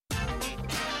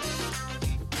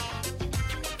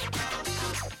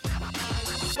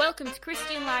Welcome to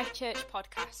Christian Life Church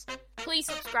Podcast. Please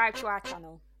subscribe to our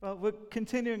channel. Well, we're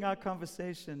continuing our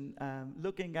conversation,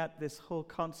 looking at this whole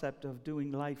concept of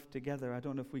doing life together. I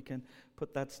don't know if we can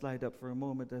put that slide up for a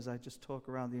moment as I just talk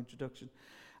around the introduction.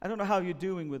 I don't know how you're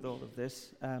doing with all of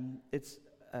this. It's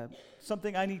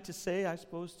something I need to say, I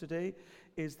suppose, today,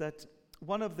 is that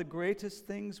one of the greatest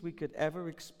things we could ever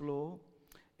explore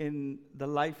in the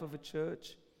life of a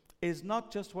church is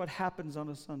not just what happens on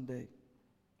a Sunday,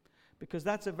 because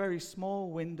that's a very small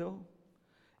window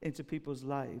into people's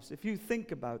lives. If you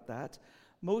think about that,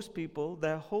 most people,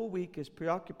 their whole week is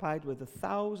preoccupied with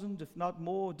 1,000, if not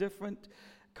more, different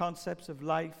concepts of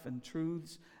life and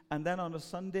truths. And then on a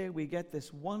Sunday, we get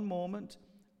this one moment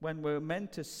when we're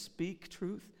meant to speak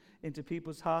truth into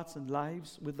people's hearts and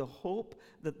lives with the hope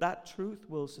that that truth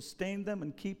will sustain them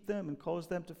and keep them and cause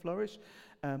them to flourish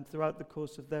throughout the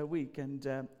course of their week.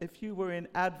 And if you were in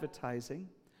advertising,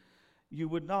 you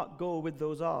would not go with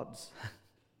those odds.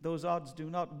 Those odds do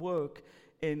not work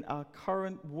in our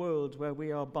current world where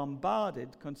we are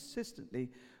bombarded consistently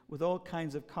with all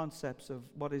kinds of concepts of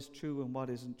what is true and what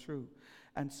isn't true.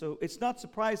 And so it's not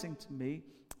surprising to me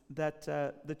that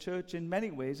the church in many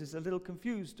ways is a little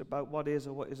confused about what is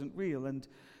or what isn't real. And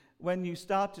when you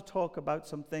start to talk about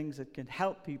some things that can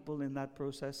help people in that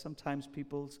process, sometimes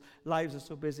people's lives are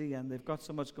so busy and they've got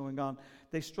so much going on,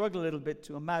 they struggle a little bit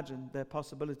to imagine their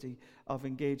possibility of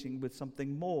engaging with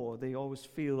something more. They always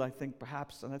feel, I think,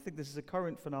 perhaps, and I think this is a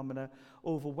current phenomena,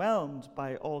 overwhelmed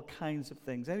by all kinds of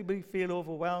things. Anybody feel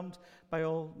overwhelmed by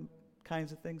all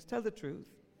kinds of things? Tell the truth.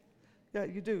 Yeah,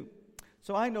 you do.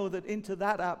 So I know that into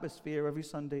that atmosphere every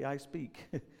Sunday I speak.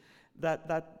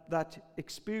 that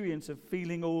experience of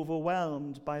feeling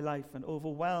overwhelmed by life and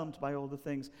overwhelmed by all the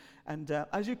things. And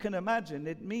as you can imagine,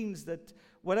 it means that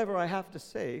whatever I have to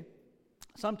say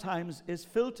sometimes is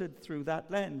filtered through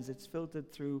that lens. It's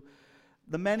filtered through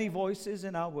the many voices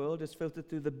in our world. It's filtered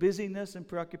through the busyness and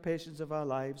preoccupations of our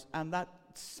lives and that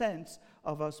sense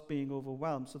of us being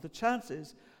overwhelmed. So the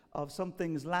chances of some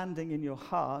things landing in your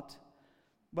heart,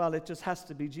 well, it just has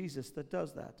to be Jesus that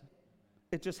does that.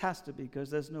 It just has to be, because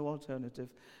there's no alternative.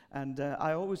 And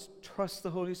I always trust the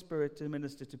Holy Spirit to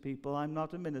minister to people. I'm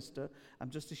not a minister. I'm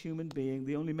just a human being.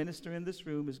 The only minister in this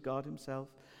room is God himself.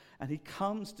 And he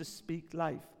comes to speak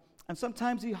life. And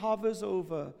sometimes he hovers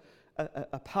over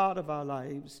a part of our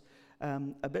lives,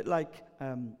 a bit like,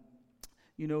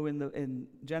 in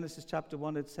Genesis chapter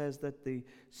 1, it says that the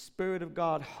Spirit of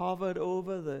God hovered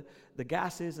over the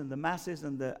gases and the masses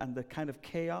and the kind of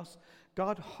chaos.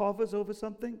 God hovers over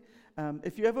something.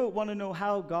 If you ever want to know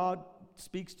how God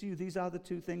speaks to you, these are the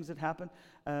two things that happen.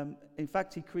 In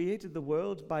fact, he created the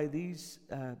world by these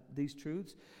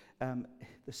truths.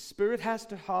 The Spirit has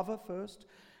to hover first.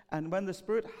 And when the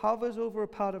Spirit hovers over a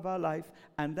part of our life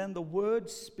and then the Word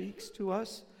speaks to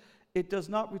us, it does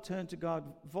not return to God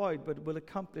void, but it will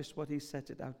accomplish what he set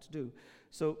it out to do.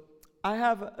 So I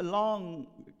have a long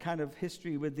kind of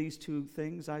history with these two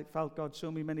things. I felt God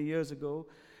show me many years ago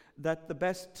that the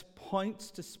best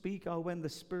points to speak are when the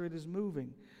Spirit is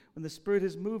moving. When the Spirit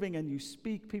is moving and you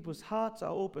speak, people's hearts are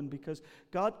open, because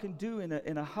God can do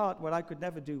in a heart what I could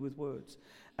never do with words.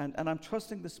 And I'm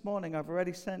trusting this morning. I've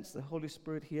already sensed the Holy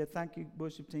Spirit here. Thank you,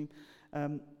 worship team.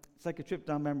 It's like a trip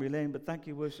down memory lane, but thank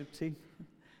you, worship team.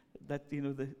 That,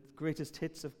 the greatest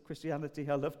hits of Christianity,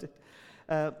 I loved it.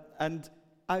 And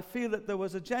I feel that there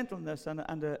was a gentleness and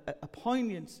a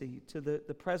poignancy to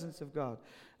the presence of God.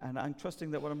 And I'm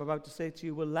trusting that what I'm about to say to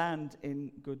you will land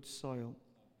in good soil.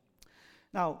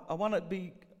 Now, I want to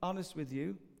be honest with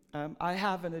you. I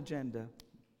have an agenda.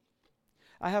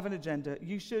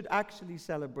 You should actually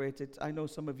celebrate it. I know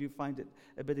some of you find it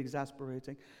a bit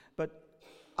exasperating. But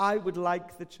I would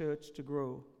like the church to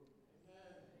grow.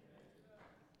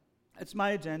 It's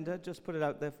my agenda. Just put it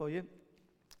out there for you.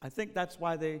 I think that's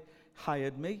why they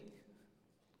hired me.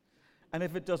 And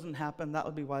if it doesn't happen,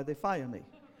 that'll be why they fire me.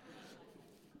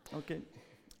 Okay?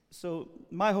 So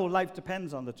my whole life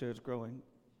depends on the church growing.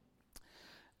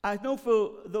 I know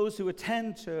for those who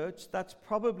attend church, that's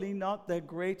probably not their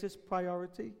greatest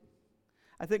priority.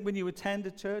 I think when you attend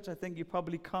a church, I think you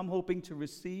probably come hoping to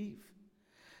receive.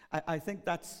 I think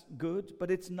that's good,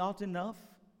 but it's not enough.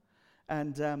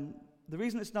 And the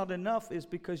reason it's not enough is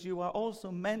because you are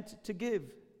also meant to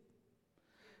give.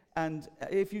 And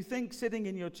if you think sitting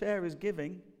in your chair is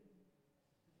giving,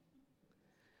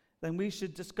 then we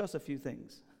should discuss a few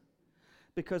things.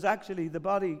 Because actually the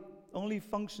body only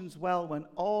functions well when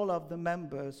all of the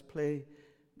members play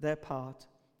their part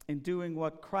in doing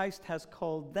what Christ has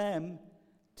called them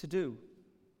to do.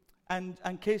 And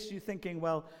in case you're thinking,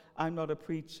 well, I'm not a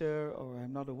preacher or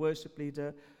I'm not a worship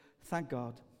leader, thank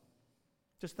God.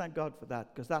 Just thank God for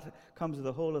that, because that comes with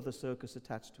a whole other circus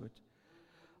attached to it.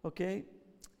 Okay?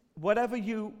 Whatever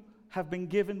you have been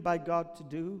given by God to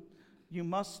do, you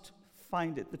must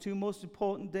find it. The two most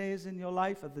important days in your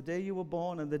life are the day you were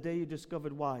born and the day you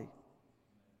discovered why.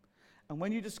 And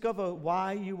when you discover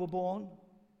why you were born,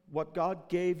 what God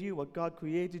gave you, what God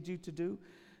created you to do,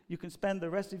 you can spend the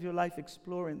rest of your life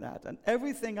exploring that. And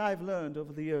everything I've learned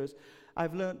over the years,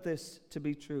 I've learned this to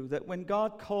be true, that when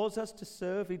God calls us to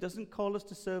serve, he doesn't call us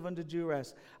to serve under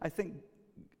duress. I think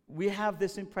we have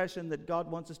this impression that God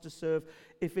wants us to serve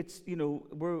if it's,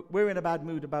 we're in a bad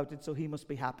mood about it, so he must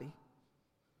be happy.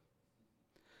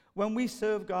 When we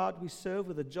serve God, we serve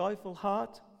with a joyful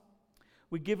heart.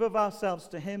 We give of ourselves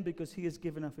to him because he has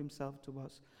given of himself to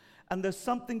us. And there's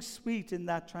something sweet in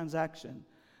that transaction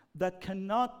that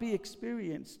cannot be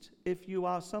experienced if you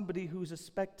are somebody who's a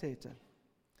spectator.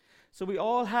 So we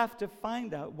all have to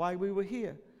find out why we were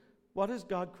here. What has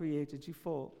God created you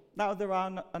for? Now, there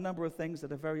are a number of things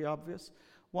that are very obvious.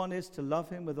 One is to love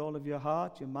him with all of your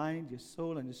heart, your mind, your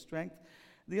soul, and your strength.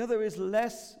 The other is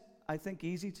less, I think,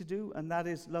 easy to do, and that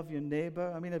is love your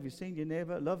neighbor. I mean, have you seen your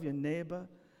neighbor? Love your neighbor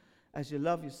as you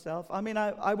love yourself. I mean,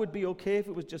 I would be okay if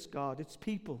it was just God. It's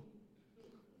people.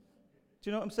 Do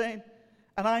you know what I'm saying?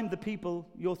 And I'm the people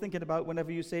you're thinking about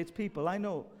whenever you say it's people. I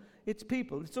know. It's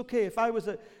people. It's okay. If I was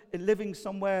living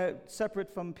somewhere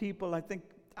separate from people, I think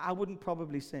I wouldn't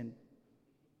probably sin.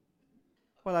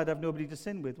 Well, I'd have nobody to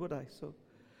sin with, would I?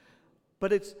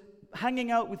 But it's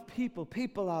hanging out with people.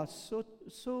 People are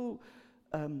so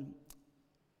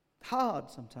hard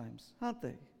sometimes, aren't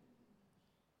they?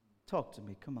 Talk to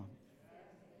me, come on.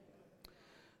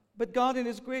 But God, in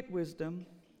his great wisdom,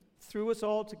 threw us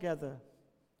all together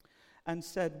and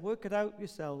said, work it out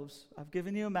yourselves. I've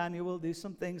given you a manual. These are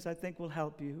some things I think will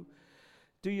help you.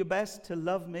 Do your best to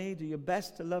love me. Do your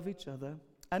best to love each other.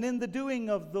 And in the doing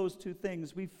of those two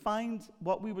things, we find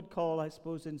what we would call, I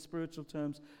suppose, in spiritual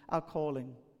terms, our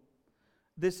calling.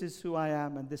 This is who I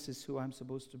am, and this is who I'm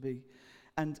supposed to be.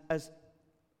 And as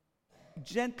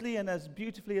gently and as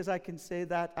beautifully as I can say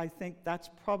that, I think that's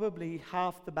probably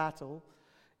half the battle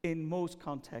in most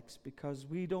contexts, because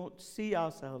we don't see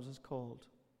ourselves as called.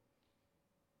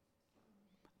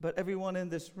 But everyone in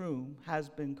this room has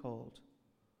been called.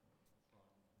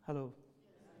 Hello.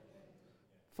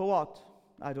 For what?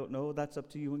 I don't know. That's up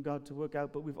to you and God to work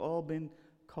out. But we've all been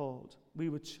called. We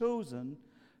were chosen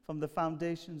from the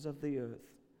foundations of the earth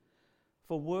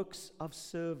for works of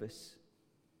service.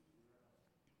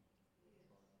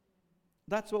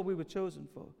 That's what we were chosen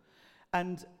for.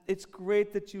 And it's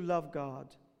great that you love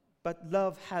God. But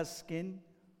love has skin.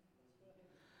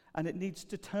 And it needs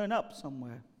to turn up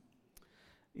somewhere.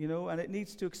 And it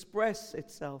needs to express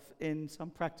itself in some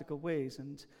practical ways.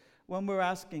 And when we're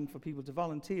asking for people to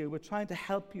volunteer, we're trying to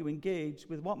help you engage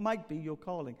with what might be your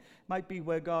calling, might be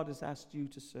where God has asked you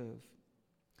to serve.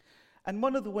 And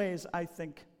one of the ways I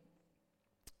think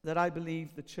that I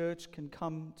believe the church can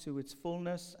come to its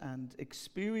fullness and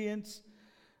experience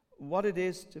what it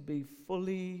is to be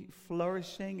fully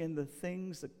flourishing in the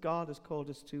things that God has called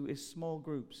us to is small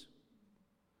groups.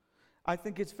 I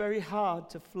think it's very hard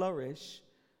to flourish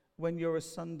when you're a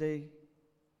Sunday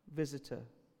visitor.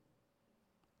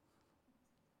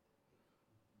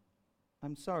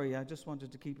 I'm sorry, I just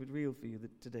wanted to keep it real for you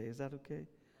today. Is that okay?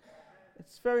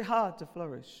 It's very hard to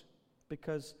flourish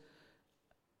because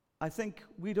I think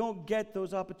we don't get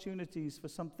those opportunities for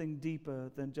something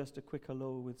deeper than just a quick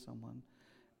hello with someone.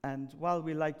 And while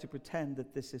we like to pretend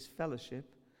that this is fellowship,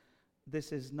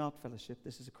 this is not fellowship,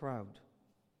 this is a crowd.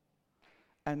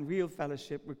 And real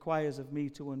fellowship requires of me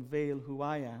to unveil who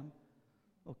I am,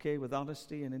 okay, with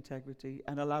honesty and integrity,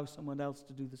 and allow someone else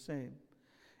to do the same.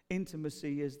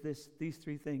 Intimacy is these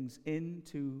three things.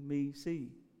 Into me,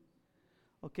 see.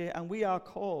 Okay, and we are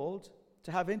called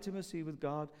to have intimacy with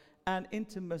God and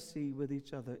intimacy with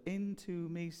each other. Into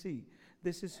me, see.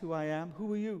 This is who I am.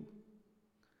 Who are you?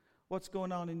 What's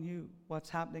going on in you? What's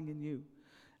happening in you?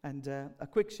 And a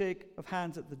quick shake of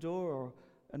hands at the door, or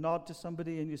a nod to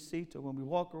somebody in your seat, or when we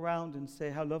walk around and say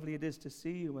how lovely it is to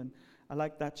see you, and I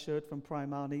like that shirt from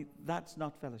Primani, that's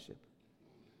not fellowship.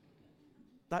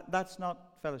 That's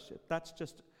not fellowship. That's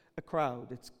just a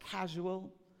crowd. It's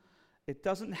casual. It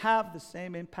doesn't have the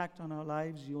same impact on our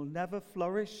lives. You'll never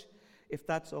flourish if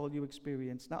that's all you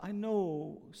experience. Now, I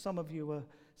know some of you are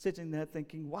sitting there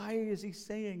thinking, why is he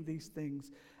saying these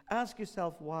things? Ask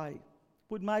yourself why.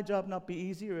 Would my job not be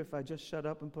easier if I just shut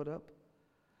up and put up?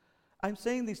 I'm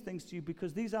saying these things to you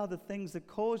because these are the things that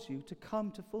cause you to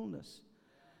come to fullness.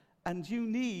 And you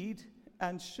need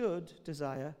and should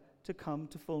desire to come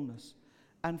to fullness.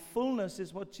 And fullness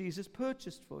is what Jesus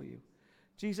purchased for you.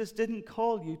 Jesus didn't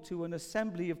call you to an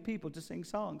assembly of people to sing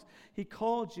songs. He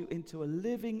called you into a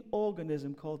living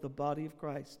organism called the body of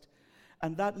Christ.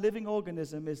 And that living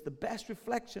organism is the best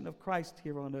reflection of Christ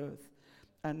here on earth.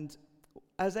 And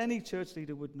as any church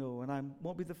leader would know, and I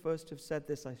won't be the first to have said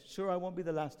this, I'm sure I won't be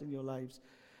the last in your lives,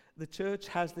 the church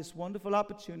has this wonderful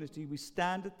opportunity. We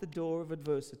stand at the door of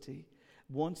adversity.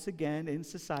 Once again in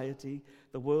society,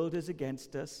 the world is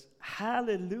against us.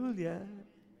 Hallelujah.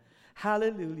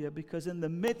 Hallelujah, because in the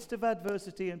midst of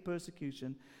adversity and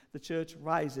persecution, the church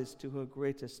rises to her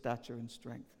greatest stature and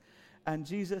strength. And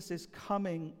Jesus is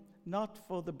coming not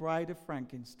for the bride of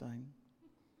Frankenstein,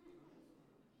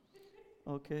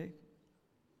 okay,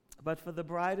 but for the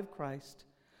bride of Christ.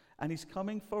 And he's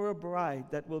coming for a bride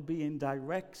that will be in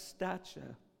direct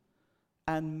stature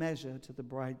and measure to the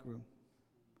bridegroom.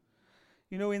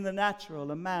 You know, in the natural,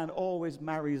 a man always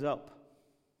marries up.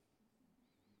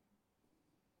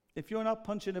 If you're not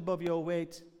punching above your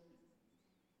weight,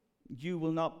 you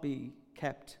will not be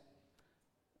kept,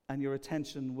 and your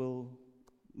attention will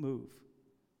move.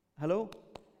 Hello?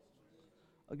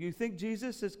 You think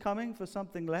Jesus is coming for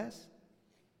something less?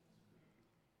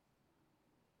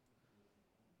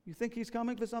 You think he's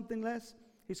coming for something less?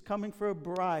 He's coming for a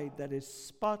bride that is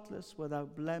spotless,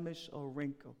 without blemish or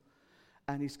wrinkle.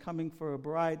 And he's coming for a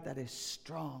bride that is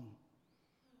strong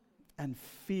and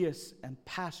fierce and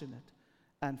passionate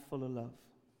and full of love.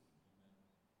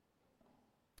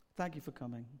 Thank you for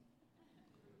coming.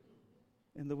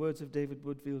 In the words of David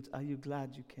Woodfield, are you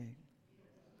glad you came?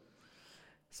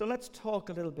 So let's talk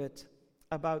a little bit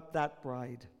about that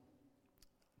bride,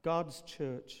 God's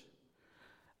church.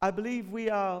 I believe we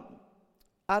are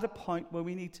at a point where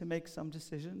we need to make some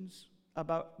decisions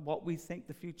about what we think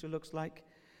the future looks like.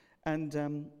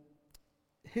 And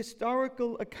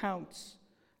historical accounts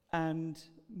and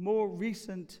more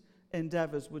recent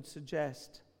endeavors would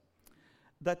suggest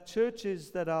that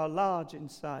churches that are large in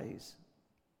size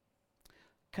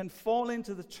can fall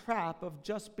into the trap of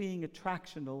just being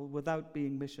attractional without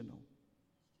being missional.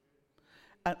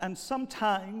 And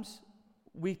sometimes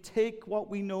we take what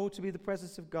we know to be the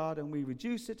presence of God and we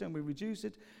reduce it and we reduce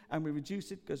it and we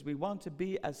reduce it because we want to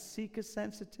be as seeker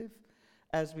sensitive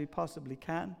as we possibly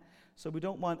can. So we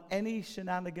don't want any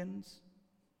shenanigans.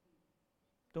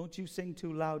 Don't you sing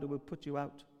too loud or we'll put you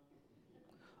out.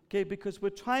 Okay, because we're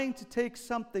trying to take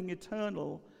something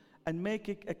eternal and make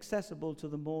it accessible to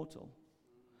the mortal.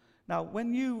 Now,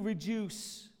 when you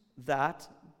reduce that,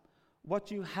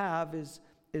 what you have is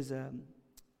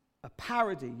a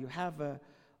parody. You have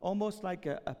almost like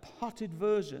a potted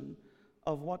version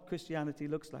of what Christianity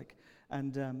looks like.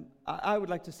 And I would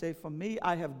like to say, for me,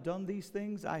 I have done these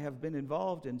things. I have been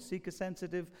involved in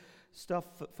seeker-sensitive stuff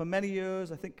for many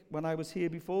years. I think when I was here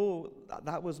before,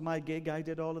 that was my gig. I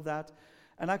did all of that.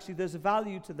 And actually, there's a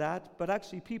value to that. But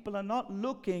actually, people are not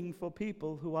looking for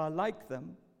people who are like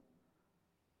them.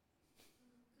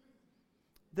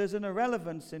 There's an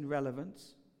irrelevance in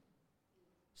relevance.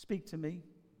 Speak to me.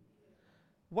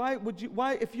 Why,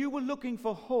 if you were looking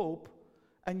for hope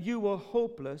and you were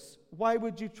hopeless, why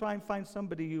would you try and find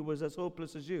somebody who was as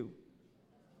hopeless as you?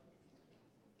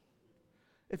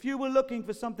 If you were looking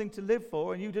for something to live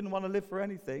for and you didn't want to live for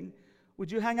anything,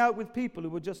 would you hang out with people who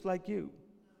were just like you?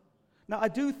 Now, I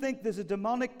do think there's a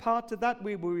demonic part to that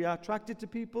where we are attracted to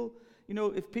people. You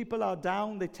know, if people are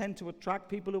down, they tend to attract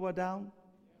people who are down.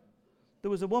 There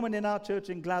was a woman in our church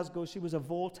in Glasgow, she was a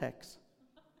vortex.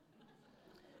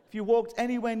 If you walked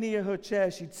anywhere near her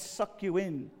chair, she'd suck you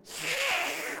in.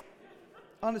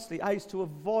 Honestly, I used to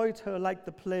avoid her like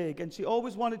the plague, and she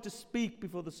always wanted to speak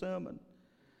before the sermon.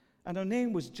 And her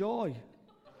name was Joy.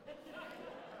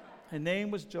 Her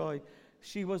name was Joy.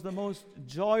 She was the most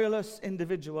joyless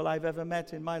individual I've ever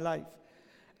met in my life.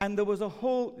 And there was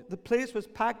the place was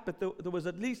packed, but there was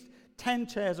at least 10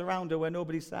 chairs around her where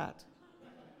nobody sat.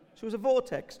 She was a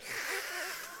vortex.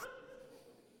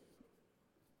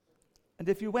 And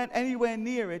if you went anywhere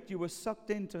near it, you were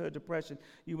sucked into her depression.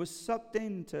 You were sucked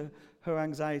into her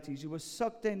anxieties. You were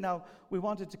sucked in. Now, we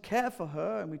wanted to care for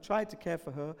her, and we tried to care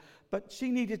for her, but she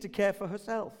needed to care for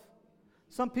herself.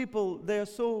 Some people, they are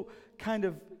so kind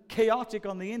of chaotic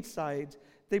on the inside,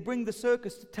 they bring the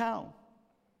circus to town.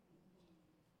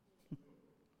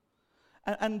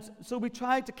 And so we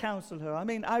tried to counsel her. I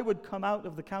mean, I would come out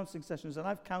of the counseling sessions, and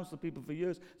I've counseled people for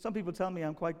years. Some people tell me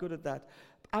I'm quite good at that.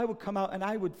 I would come out and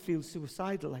I would feel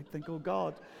suicidal. I'd think, oh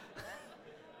God,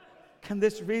 can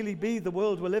this really be the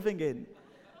world we're living in?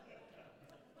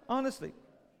 Honestly,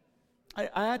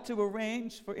 I had to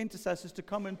arrange for intercessors to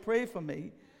come and pray for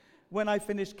me when I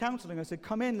finished counseling. I said,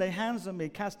 come in, lay hands on me,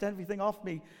 cast everything off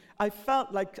me. I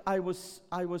felt like I was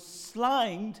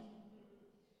slimed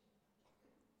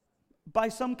by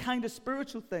some kind of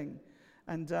spiritual thing.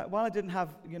 And while I didn't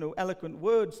have, eloquent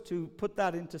words to put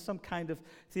that into some kind of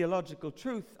theological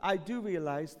truth, I do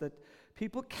realize that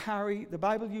people carry, the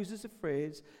Bible uses a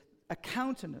phrase, a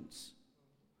countenance.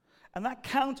 And that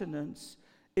countenance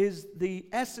is the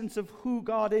essence of who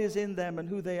God is in them and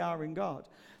who they are in God.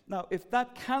 Now, if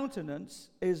that countenance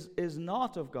is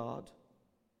not of God,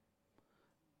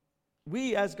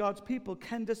 we as God's people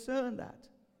can discern that.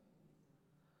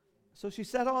 So she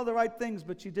said all the right things,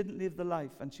 but she didn't live the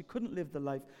life. And she couldn't live the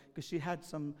life because she had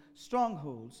some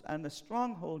strongholds. And a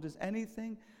stronghold is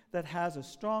anything that has a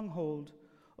stronghold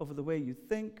over the way you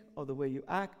think or the way you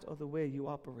act or the way you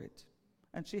operate.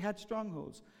 And she had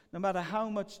strongholds. No matter how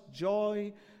much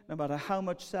joy, no matter how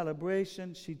much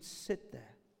celebration, she'd sit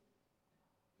there.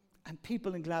 And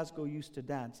people in Glasgow used to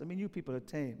dance. I mean, you people are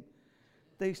tame.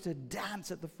 They used to dance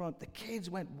at the front. The kids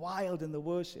went wild in the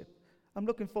worship. I'm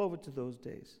looking forward to those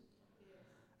days.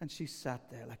 And she sat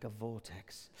there like a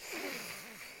vortex.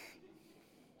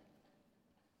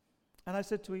 And I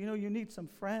said to her, you need some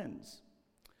friends.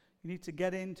 You need to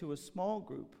get into a small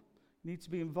group. You need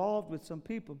to be involved with some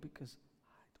people because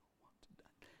I don't want to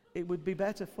die. It would be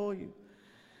better for you.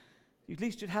 At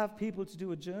least you'd have people to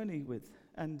do a journey with.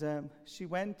 And she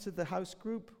went to the house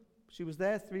group. She was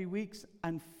there 3 weeks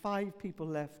and 5 people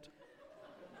left.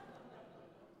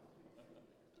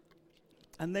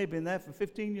 And they've been there for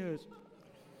 15 years.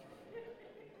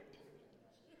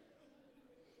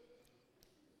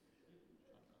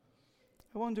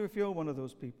 I wonder if you're one of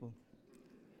those people.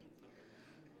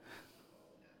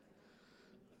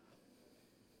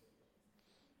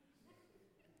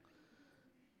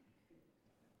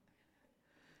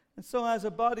 And so as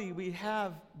a body, we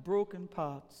have broken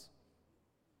parts.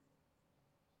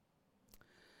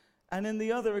 And in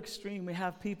the other extreme, we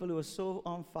have people who are so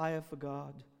on fire for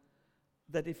God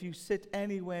that if you sit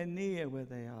anywhere near where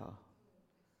they are,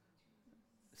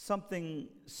 something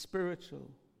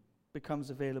spiritual becomes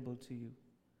available to you.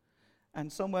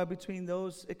 And somewhere between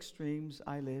those extremes,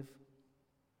 I live.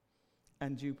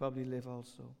 And you probably live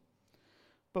also.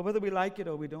 But whether we like it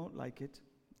or we don't like it,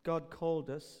 God called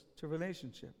us to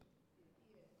relationship.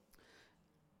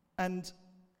 And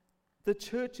the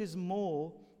church is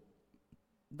more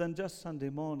than just Sunday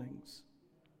mornings.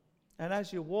 And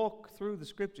as you walk through the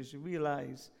scriptures, you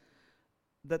realize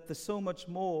that there's so much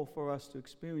more for us to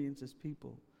experience as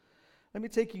people. Let me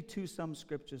take you to some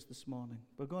scriptures this morning.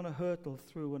 We're going to hurtle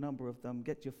through a number of them.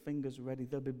 Get your fingers ready.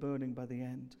 They'll be burning by the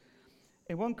end.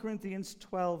 In 1 Corinthians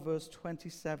 12, verse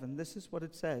 27, this is what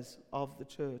it says of the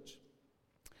church.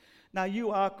 Now you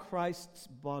are Christ's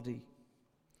body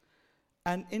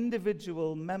and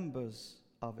individual members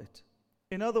of it.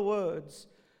 In other words,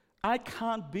 I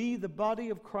can't be the body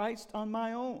of Christ on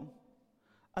my own.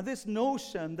 And this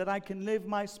notion that I can live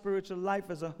my spiritual life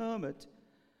as a hermit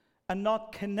and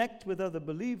not connect with other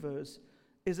believers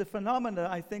is a phenomenon,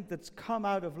 I think, that's come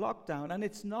out of lockdown, and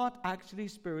it's not actually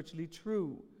spiritually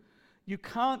true. You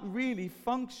can't really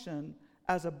function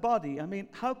as a body. I mean,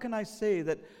 how can I say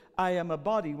that I am a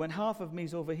body when half of me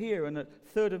is over here and a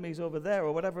third of me is over there,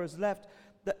 or whatever is left?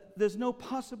 There's no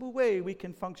possible way we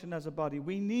can function as a body.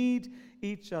 We need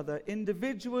each other.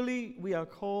 Individually, we are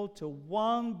called to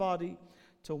one body,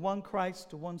 to one Christ,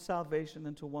 to one salvation,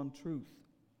 and to one truth.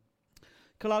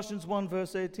 Colossians 1,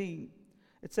 verse 18,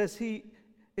 it says, He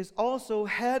is also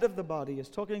head of the body. It's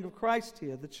talking of Christ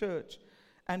here, the church.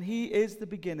 And He is the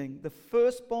beginning, the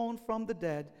firstborn from the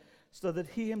dead, so that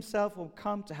He Himself will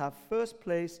come to have first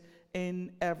place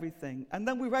in everything. And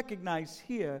then we recognize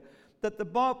here that the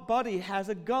body has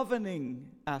a governing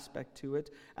aspect to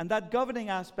it, and that governing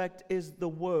aspect is the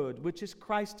Word, which is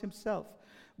Christ Himself.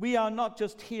 We are not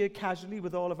just here casually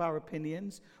with all of our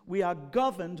opinions. We are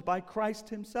governed by Christ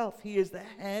Himself. He is the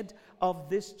head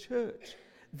of this church.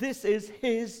 This is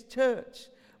His church.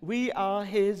 We are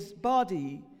His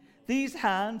body. These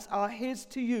hands are His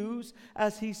to use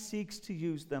as He seeks to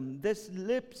use them. These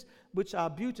lips, which are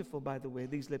beautiful, by the way,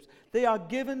 these lips, they are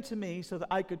given to me so that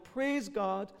I could praise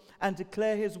God and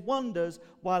declare His wonders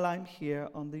while I'm here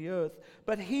on the earth.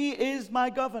 But He is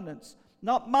my governance.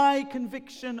 Not my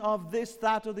conviction of this,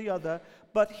 that, or the other,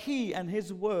 but He and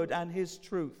His word and His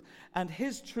truth. And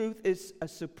His truth is a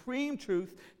supreme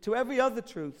truth to every other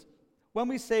truth. When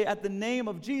we say at the name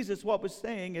of Jesus, what we're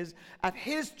saying is at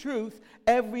His truth,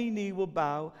 every knee will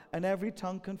bow and every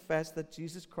tongue confess that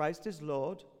Jesus Christ is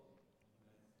Lord.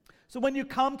 So when you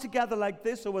come together like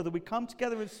this, or whether we come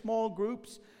together in small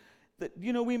groups, that,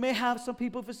 we may have some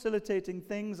people facilitating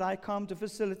things. I come to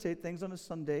facilitate things on a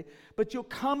Sunday. But you're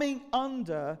coming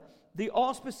under the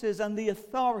auspices and the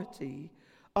authority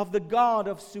of the God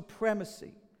of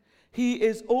supremacy. He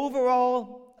is over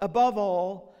all above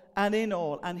all and in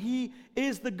all. And he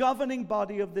is the governing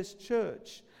body of this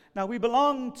church. Now, we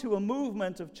belong to a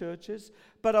movement of churches,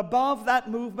 but above that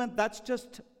movement, that's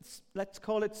just, let's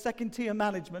call it second-tier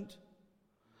management.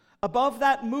 Above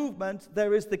that movement,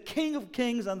 there is the King of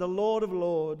Kings and the Lord of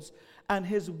Lords, and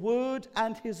his word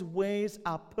and his ways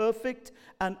are perfect,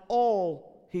 and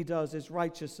all he does is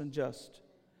righteous and just.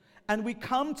 And we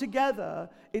come together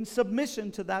in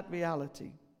submission to that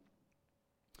reality.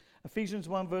 Ephesians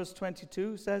 1 verse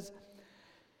 22 says,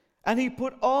 "And he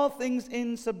put all things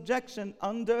in subjection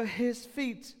under his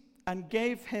feet, and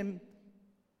gave him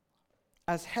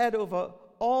as head over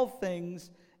all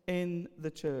things in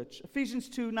the church." Ephesians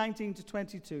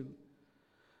 2:19-22.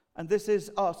 And this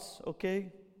is us,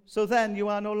 okay? "So then you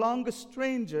are no longer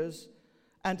strangers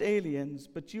and aliens,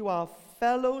 but you are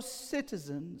fellow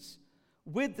citizens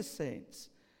with the saints,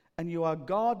 and you are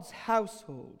God's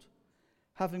household,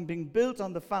 having been built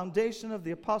on the foundation of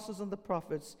the apostles and the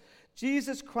prophets,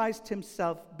 Jesus Christ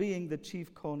himself being the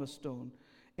chief cornerstone,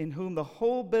 in whom the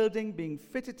whole building being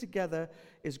fitted together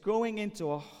is growing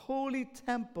into a holy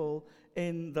temple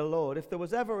in the Lord." If there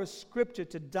was ever a scripture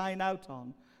to dine out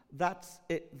on, that's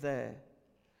it there.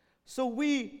 So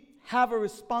we have a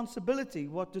responsibility.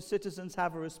 What do citizens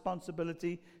have a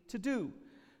responsibility to do?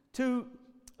 To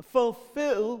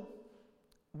fulfill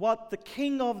what the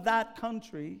king of that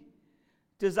country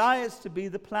desires to be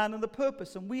the plan and the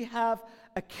purpose. And we have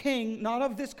a king, not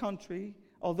of this country,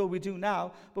 although we do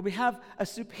now, but we have a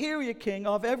superior king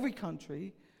of every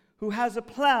country who has a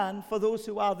plan for those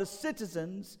who are the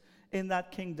citizens in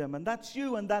that kingdom. And that's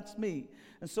you and that's me.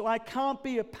 And so I can't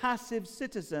be a passive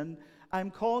citizen.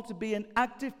 I'm called to be an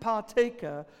active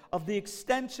partaker of the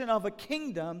extension of a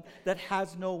kingdom that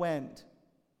has no end.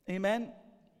 Amen?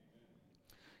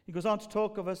 He goes on to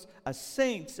talk of us as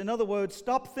saints. In other words,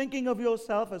 stop thinking of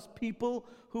yourself as people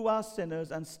who are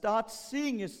sinners and start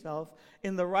seeing yourself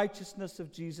in the righteousness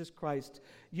of Jesus Christ.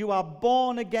 You are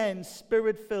born again,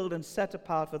 spirit-filled, and set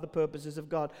apart for the purposes of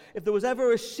God. If there was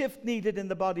ever a shift needed in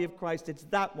the body of Christ, it's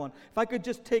that one. If I could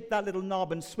just take that little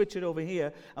knob and switch it over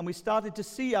here, and we started to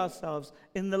see ourselves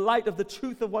in the light of the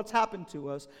truth of what's happened to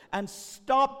us, and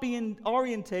stop being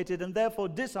orientated and therefore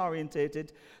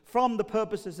disorientated from the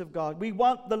purposes of God. We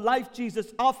want the life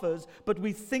Jesus offers, but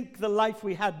we think the life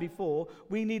we had before.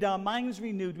 We need our minds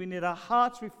renewed, we need our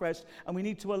hearts refreshed, and we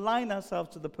need to align ourselves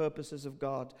to the purposes of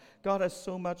God. God has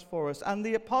so much for us. And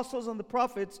the apostles and the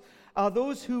prophets are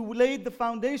those who laid the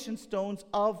foundation stones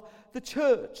of the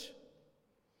church.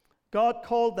 God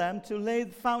called them to lay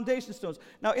the foundation stones.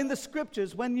 Now, in the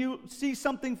scriptures, when you see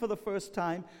something for the first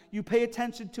time, you pay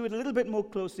attention to it a little bit more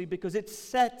closely because it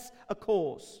sets a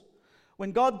course.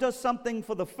 When God does something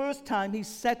for the first time, he's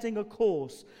setting a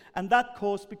course. And that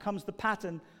course becomes the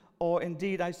pattern, or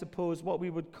indeed, I suppose, what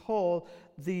we would call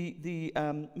the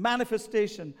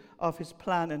manifestation of his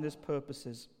plan and his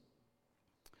purposes.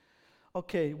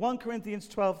 Okay, 1 Corinthians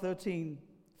 12:13.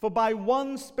 "For by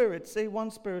one Spirit," say one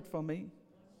Spirit for me,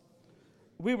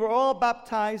 "we were all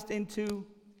baptized into..."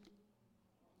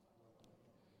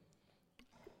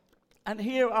 And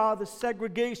here are the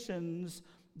segregations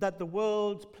that the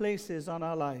world places on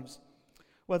our lives.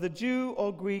 "Whether Jew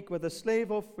or Greek, whether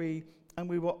slave or free, and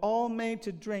we were all made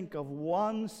to drink of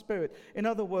one Spirit." In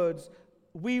other words,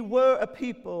 we were a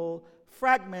people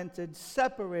fragmented,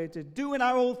 separated, doing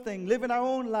our own thing, living our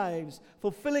own lives,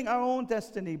 fulfilling our own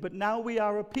destiny. But now we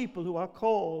are a people who are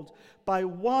called by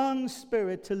one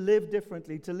Spirit to live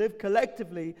differently, to live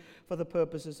collectively for the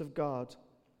purposes of God.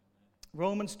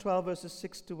 Romans 12, verses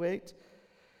 6-8.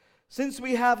 "Since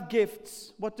we have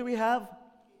gifts," what do we have?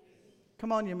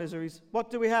 Come on, you miseries. What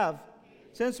do we have?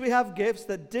 "Since we have gifts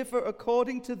that differ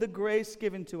according to the grace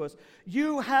given to us."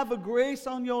 You have a grace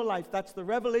on your life. That's the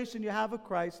revelation you have of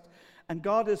Christ. And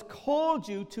God has called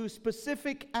you to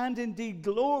specific and indeed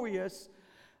glorious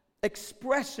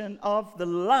expression of the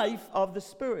life of the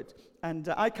Spirit. And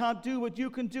I can't do what you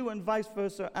can do and vice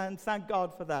versa, and thank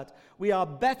God for that. We are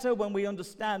better when we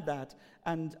understand that.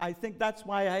 And I think that's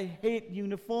why I hate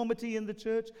uniformity in the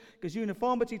church, because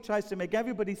uniformity tries to make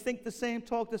everybody think the same,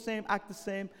 talk the same, act the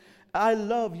same. I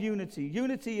love unity.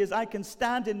 Unity is I can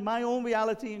stand in my own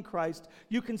reality in Christ.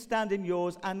 You can stand in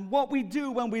yours. And what we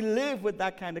do when we live with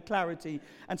that kind of clarity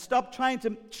and stop trying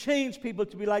to change people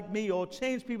to be like me or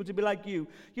change people to be like you.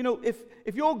 You know,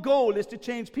 if your goal is to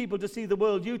change people to see the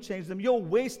world you change them, you're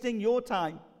wasting your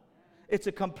time. It's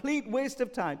a complete waste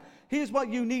of time. Here's what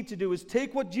you need to do is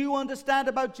take what you understand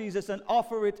about Jesus and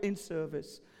offer it in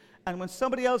service. and when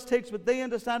somebody else takes what they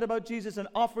understand about Jesus and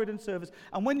offer it in service.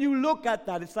 And when you look at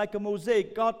that, it's like a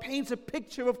mosaic. God paints a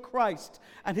picture of Christ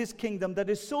and his kingdom that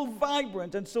is so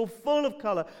vibrant and so full of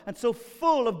color and so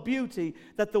full of beauty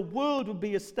that the world would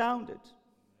be astounded.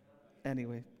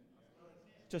 Anyway,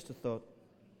 just a thought.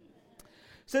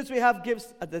 Since we have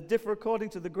gifts that differ according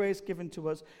to the grace given to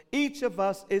us, each of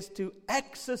us is to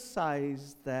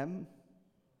exercise them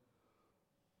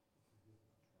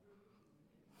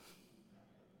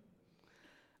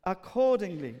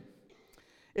accordingly.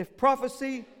 If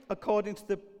prophecy, according to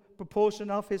the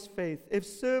proportion of his faith. If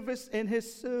service, in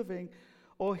his serving.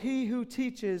 Or he who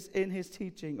teaches, in his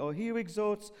teaching. Or he who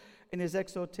exhorts, in his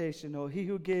exhortation. Or he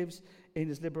who gives, in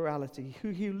his liberality.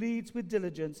 He who leads with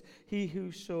diligence. He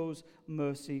who shows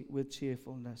mercy with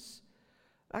cheerfulness.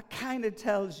 That kind of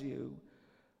tells you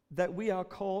that we are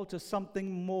called to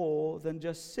something more than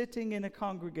just sitting in a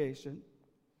congregation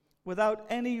without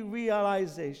any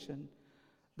realization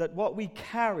that what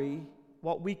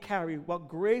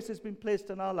grace has been placed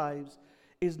in our lives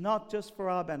is not just for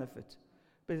our benefit,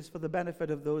 but it's for the benefit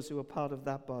of those who are part of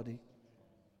that body.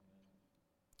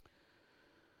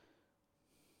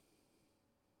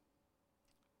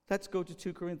 Let's go to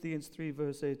 2 Corinthians 3,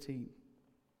 verse 18.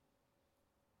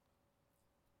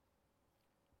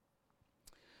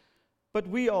 But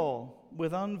we all,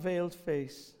 with unveiled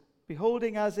face,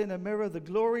 beholding as in a mirror the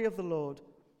glory of the Lord.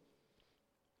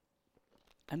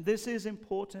 And this is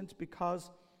important because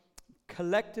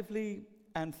collectively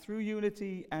and through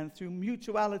unity and through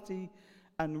mutuality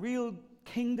and real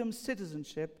kingdom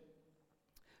citizenship,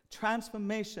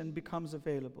 transformation becomes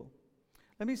available.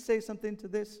 Let me say something to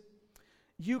this.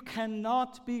 You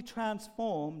cannot be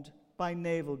transformed by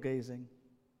navel gazing.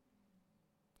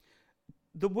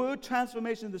 The word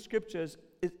transformation in the scriptures,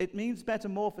 it means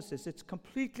metamorphosis. It's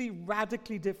completely,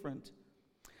 radically different.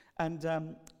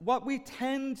 And what we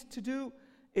tend to do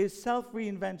is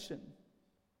self-reinvention.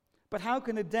 But how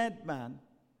can a dead man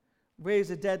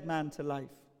raise a dead man to life?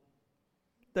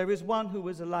 There is one who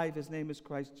is alive. His name is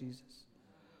Christ Jesus.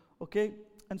 Okay?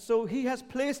 And so he has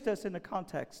placed us in a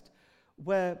context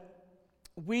where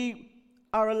we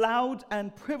are allowed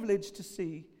and privileged to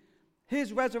see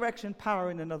his resurrection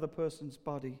power in another person's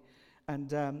body.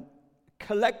 And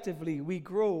collectively, we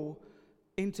grow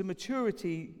into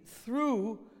maturity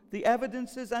through the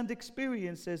evidences and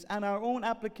experiences and our own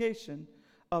application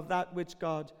of that which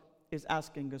God is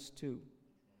asking us to.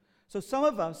 So some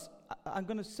of us, I'm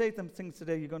going to say some things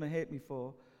today you're going to hate me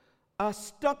for, are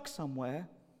stuck somewhere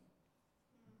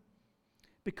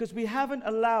because we haven't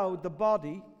allowed the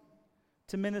body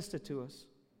to minister to us.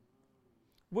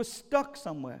 We're stuck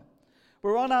somewhere.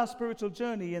 We're on our spiritual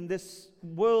journey in this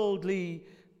worldly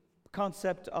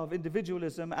concept of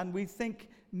individualism, and we think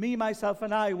me, myself,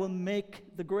 and I will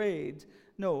make the grade.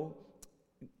 No.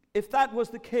 If that was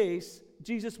the case,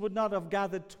 Jesus would not have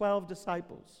gathered 12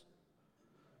 disciples.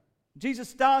 Jesus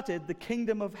started the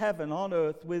kingdom of heaven on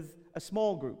earth with a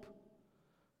small group.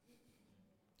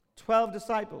 12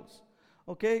 disciples.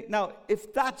 Okay? Now,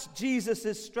 if that's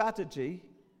Jesus' strategy,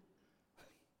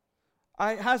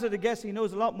 I hazard a guess he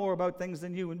knows a lot more about things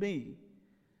than you and me.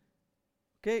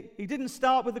 Okay? He didn't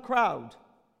start with the crowd.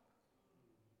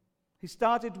 He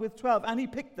started with 12, and he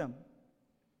picked them.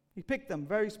 He picked them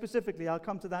very specifically. I'll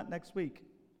come to that next week.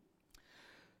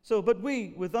 So, but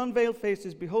we, with unveiled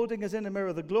faces, beholding as in a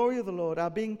mirror the glory of the Lord,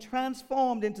 are being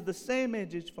transformed into the same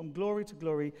image from glory to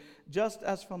glory, just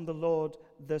as from the Lord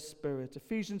the Spirit.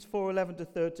 Ephesians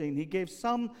 4:11-13. He gave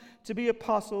some to be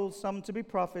apostles, some to be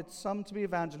prophets, some to be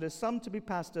evangelists, some to be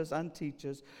pastors and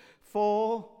teachers,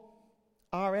 for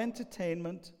our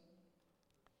entertainment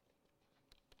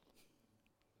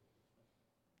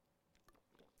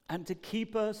and to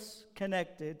keep us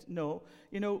connected. No,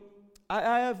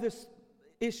 I have this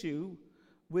issue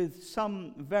with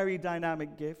some very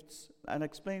dynamic gifts, and I'll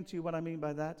explain to you what I mean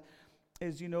by that.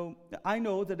 Is, I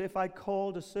know that if I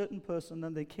called a certain person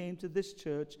and they came to this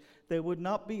church, there would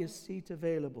not be a seat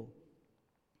available.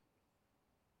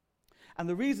 And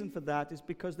the reason for that is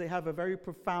because they have a very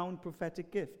profound prophetic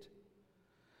gift.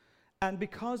 And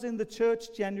because in the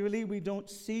church generally we don't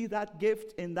see that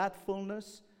gift in that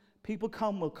fullness, people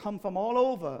will come from all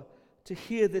over to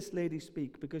hear this lady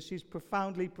speak because she's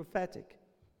profoundly prophetic.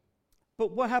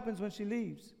 But what happens when she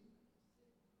leaves?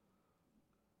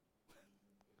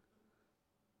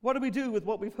 What do we do with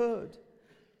what we've heard?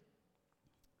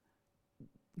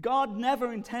 God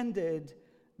never intended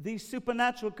these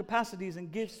supernatural capacities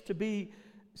and gifts to be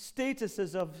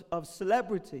statuses of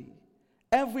celebrity.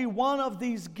 Every one of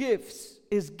these gifts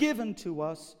is given to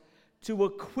us to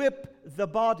equip the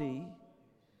body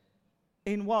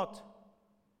in what?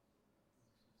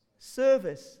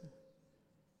 Service.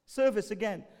 Service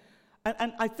again.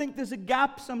 And I think there's a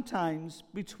gap sometimes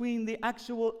between the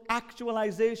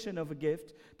actualization of a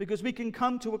gift, because we can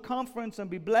come to a conference and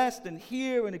be blessed and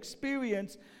hear and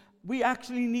experience. We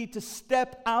actually need to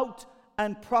step out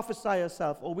and prophesy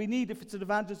ourselves. Or we need, if it's an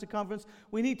evangelistic conference,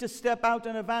 we need to step out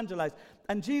and evangelize.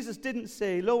 And Jesus didn't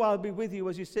say, lo, I'll be with you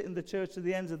as you sit in the church to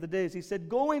the ends of the days. He said,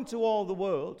 go into all the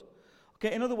world.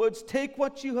 Okay, in other words, take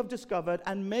what you have discovered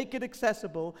and make it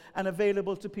accessible and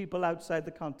available to people outside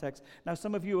the context. Now,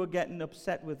 some of you are getting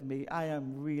upset with me. I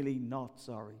am really not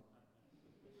sorry.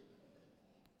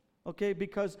 Okay,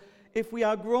 because if we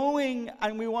are growing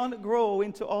and we want to grow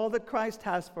into all that Christ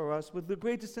has for us with the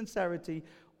greatest sincerity,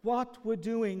 what we're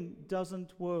doing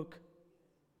doesn't work.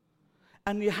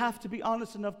 And you have to be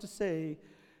honest enough to say,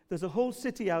 there's a whole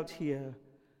city out here,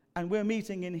 and we're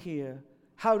meeting in here.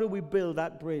 How do we build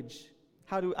that bridge?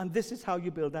 And this is how you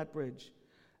build that bridge.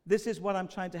 This is what I'm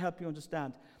trying to help you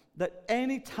understand. That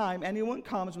any time anyone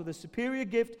comes with a superior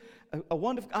gift, a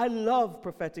wonderful, I love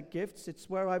prophetic gifts. It's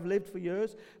where I've lived for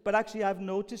years. But actually, I've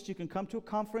noticed you can come to a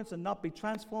conference and not be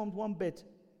transformed one bit.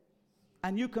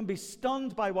 And you can be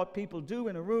stunned by what people do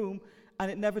in a room, and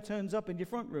it never turns up in your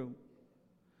front room.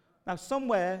 Now,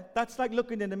 somewhere, that's like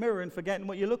looking in the mirror and forgetting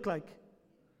what you look like.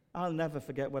 I'll never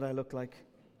forget what I look like.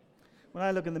 When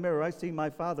I look in the mirror, I see my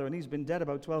father, and he's been dead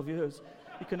about 12 years.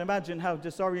 You can imagine how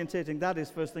disorientating that is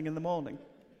first thing in the morning.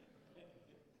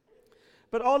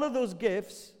 But all of those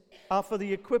gifts are for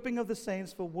the equipping of the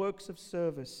saints for works of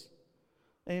service.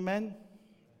 Amen?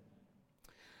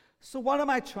 So what am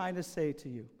I trying to say to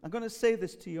you? I'm going to say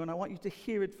this to you, and I want you to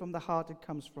hear it from the heart it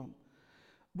comes from.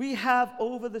 We have,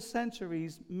 over the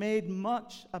centuries, made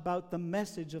much about the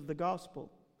message of the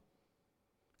gospel,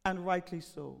 and rightly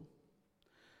so.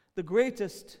 The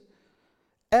greatest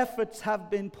efforts have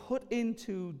been put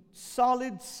into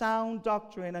solid, sound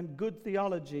doctrine and good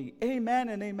theology. Amen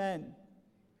and amen.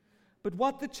 But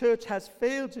what the church has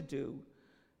failed to do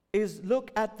is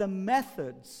look at the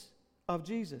methods of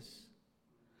Jesus.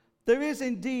 There is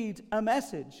indeed a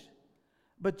message,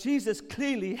 but Jesus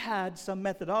clearly had some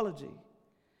methodology.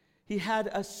 He had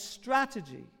a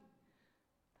strategy.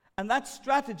 And that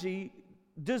strategy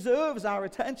deserves our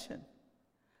attention.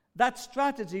 That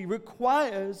strategy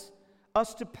requires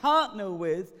us to partner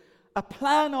with a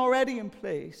plan already in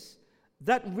place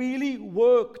that really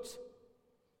worked.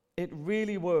 It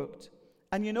really worked.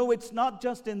 And you know, it's not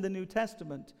just in the New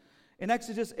Testament. In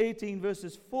Exodus 18,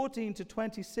 verses 14 to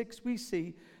 26, we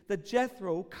see that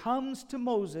Jethro comes to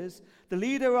Moses, the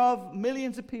leader of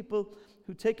millions of people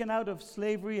who are taken out of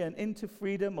slavery and into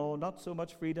freedom, or not so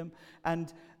much freedom.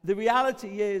 And the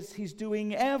reality is, he's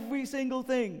doing every single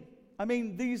thing. I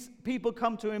mean, these people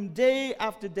come to him day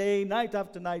after day, night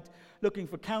after night, looking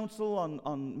for counsel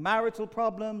on marital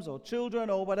problems or children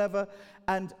or whatever.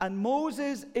 And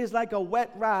Moses is like a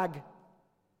wet rag.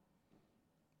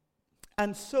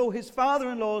 And so his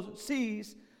father-in-law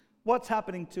sees what's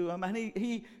happening to him, and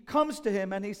he comes to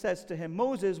him and he says to him,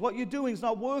 Moses, what you're doing is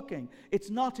not working. It's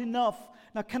not enough.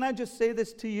 Now, can I just say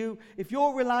this to you? If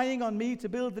you're relying on me to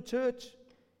build the church,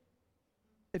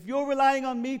 if you're relying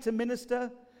on me to minister,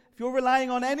 if you're relying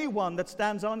on anyone that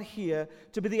stands on here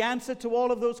to be the answer to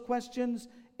all of those questions,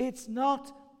 it's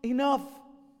not enough.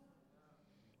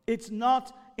 It's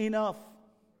not enough.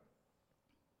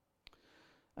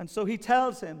 And so he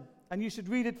tells him, and you should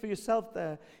read it for yourself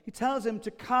there, he tells him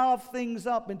to carve things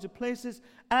up into places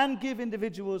and give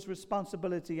individuals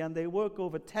responsibility, and they work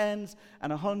over tens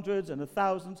and hundreds and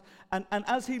thousands. And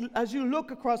as you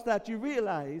look across that, you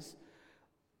realize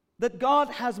that God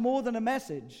has more than a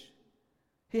message.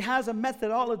 He has a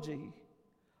methodology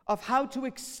of how to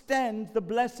extend the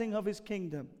blessing of his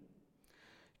kingdom.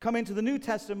 Come into the New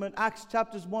Testament, Acts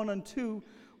chapters 1 and 2,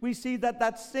 we see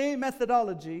that same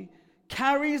methodology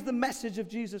carries the message of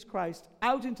Jesus Christ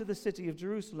out into the city of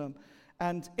Jerusalem.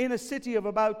 And in a city of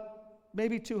about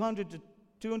maybe 200 to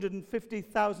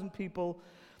 250,000 people,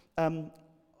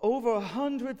 over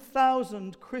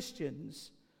 100,000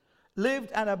 Christians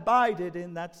lived and abided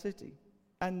in that city.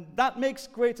 And that makes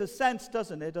greater sense,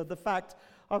 doesn't it, of the fact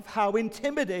of how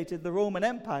intimidated the Roman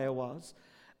Empire was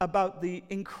about the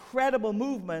incredible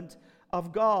movement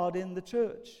of God in the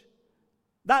church.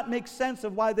 That makes sense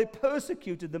of why they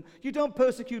persecuted them. You don't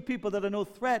persecute people that are no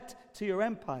threat to your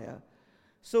empire.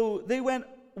 So they went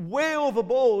way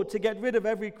overboard to get rid of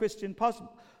every Christian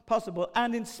possible.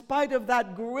 And in spite of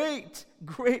that great,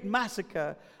 great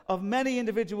massacre of many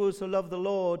individuals who love the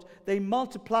Lord, they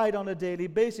multiplied on a daily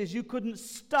basis. You couldn't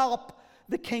stop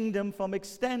the kingdom from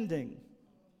extending.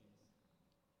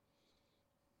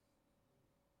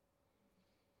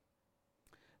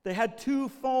 They had two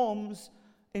forms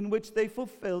in which they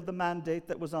fulfilled the mandate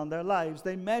that was on their lives.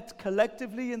 They met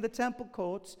collectively in the temple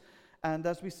courts, and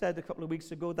as we said a couple of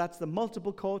weeks ago, that's the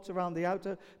multiple courts around the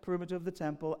outer perimeter of the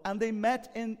temple, and they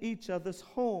met in each other's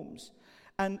homes.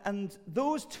 And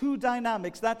those two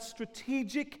dynamics, that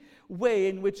strategic way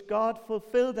in which God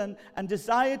fulfilled and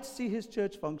desired to see his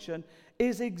church function,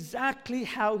 is exactly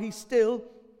how he still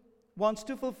wants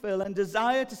to fulfill and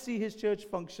desire to see his church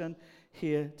function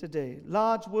here today.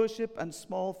 Large worship and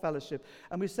small fellowship.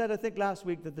 And we said, I think last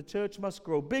week, that the church must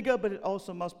grow bigger, but it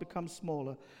also must become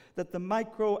smaller. That the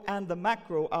micro and the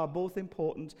macro are both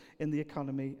important in the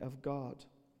economy of God.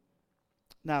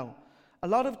 Now, a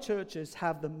lot of churches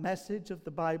have the message of the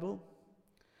Bible,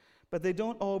 but they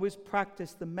don't always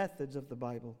practice the methods of the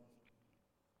Bible.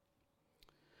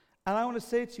 And I want to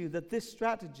say to you that this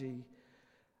strategy,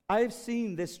 I've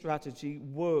seen this strategy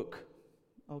work,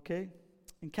 okay?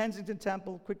 In Kensington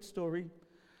Temple, quick story,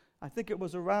 I think it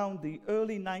was around the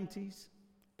early 90s,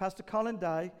 Pastor Colin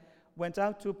Dye went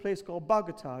out to a place called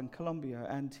Bogota in Colombia,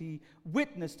 and he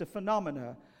witnessed a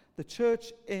phenomena. The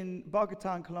church in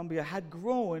Bogota in Colombia had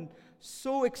grown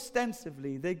so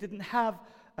extensively, they didn't have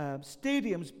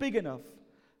stadiums big enough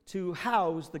to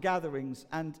house the gatherings,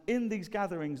 and in these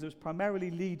gatherings there was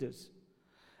primarily leaders.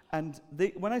 And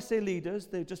when I say leaders,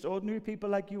 they're just ordinary people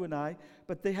like you and I,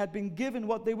 but they had been given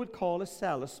what they would call a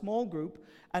cell, a small group.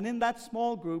 And in that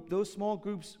small group, those small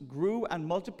groups grew and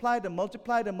multiplied and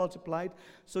multiplied and multiplied.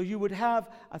 So you would have,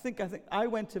 I think I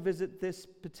went to visit this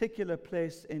particular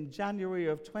place in January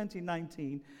of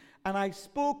 2019, and I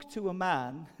spoke to a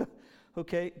man,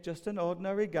 okay, just an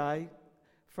ordinary guy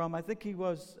from, I think he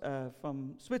was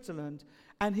from Switzerland,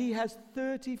 and he has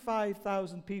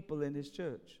 35,000 people in his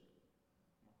church.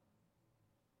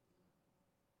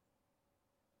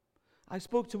 I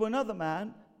spoke to another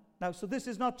man. Now, so this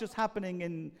is not just happening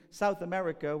in South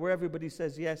America where everybody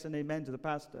says yes and amen to the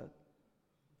pastor.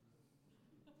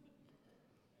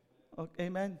 Oh,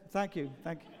 amen? Thank you.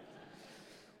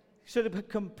 Should have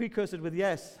come precursored with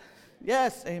yes.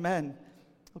 Yes, amen.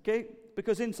 Okay?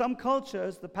 Because in some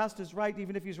cultures, the pastor's right,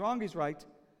 even if he's wrong, he's right.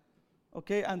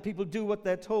 Okay? And people do what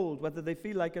they're told, whether they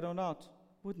feel like it or not.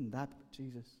 Wouldn't that,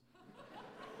 Jesus?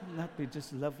 Wouldn't that be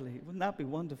just lovely? Wouldn't that be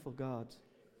wonderful, God?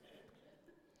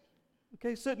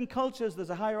 Okay, certain cultures, there's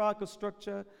a hierarchical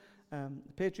structure,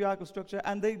 patriarchal structure,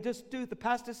 and they just do, the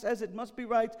pastor says it must be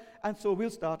right, and so we'll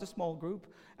start a small group.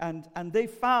 And they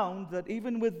found that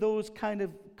even with those kind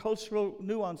of cultural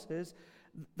nuances,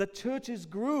 the churches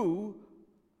grew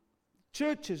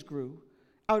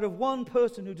out of one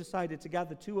person who decided to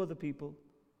gather two other people.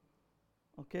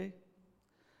 Okay?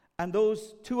 And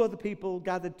those two other people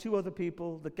gathered two other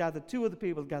people, that gathered two other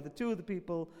people, gathered two other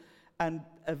people, and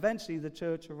eventually the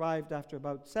church arrived after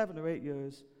about 7 or 8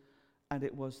 years, and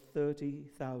it was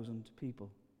 30,000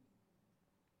 people.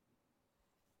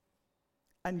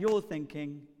 And you're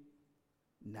thinking,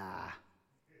 nah.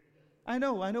 I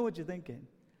know what you're thinking.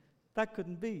 That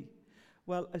couldn't be.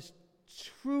 Well, as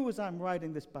true as I'm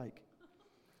riding this bike,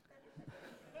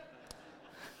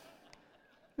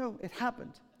 no, it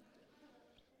happened.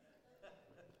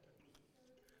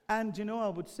 And I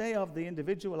would say of the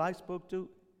individual I spoke to,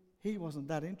 he wasn't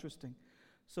that interesting.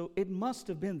 So it must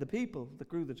have been the people that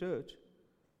grew the church.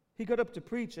 He got up to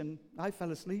preach and I fell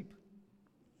asleep.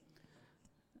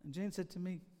 And Jane said to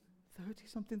me,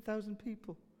 30-something thousand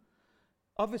people.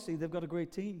 Obviously, they've got a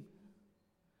great team.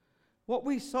 What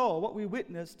we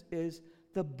witnessed is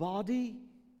the body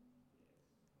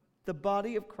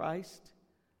of Christ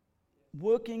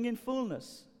working in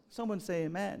fullness. Someone say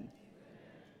amen. Amen.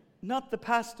 Not the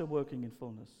pastor working in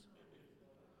fullness,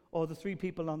 or the 3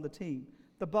 people on the team,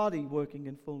 the body working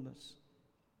in fullness.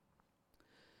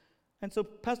 And so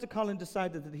Pastor Colin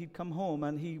decided that he'd come home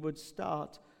and he would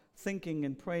start thinking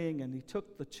and praying, and he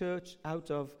took the church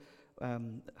out of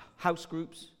house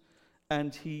groups,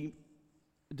 and he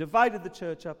divided the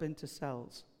church up into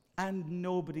cells, and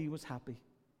nobody was happy.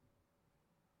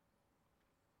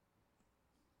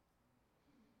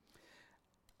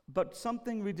 But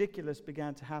something ridiculous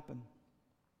began to happen.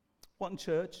 One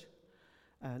church,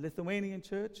 Lithuanian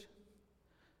church,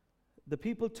 the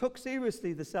people took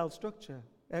seriously the cell structure.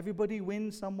 Everybody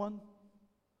wins someone.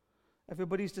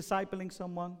 Everybody's discipling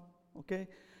someone. Okay?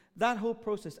 That whole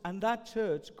process. And that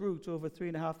church grew to over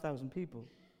 3,500 people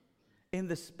in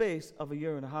the space of a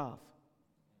year and a half.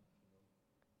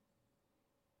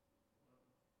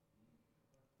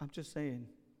 I'm just saying.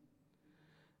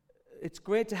 It's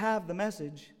great to have the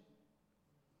message,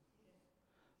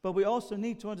 but we also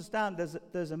need to understand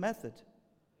there's a method.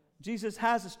 Jesus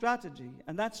has a strategy,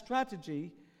 and that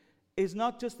strategy is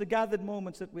not just the gathered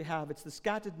moments that we have, it's the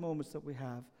scattered moments that we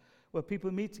have, where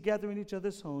people meet together in each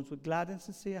other's homes with glad and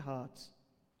sincere hearts.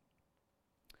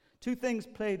 Two things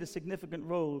played a significant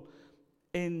role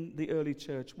in the early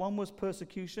church. One was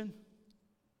persecution.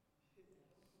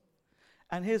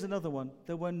 And here's another one.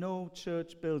 There were no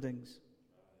church buildings.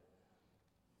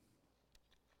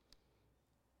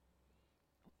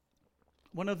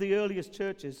 One of the earliest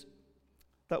churches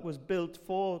that was built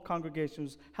for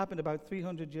congregations happened about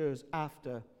 300 years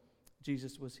after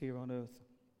Jesus was here on earth.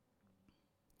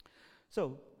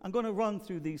 So, I'm going to run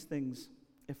through these things,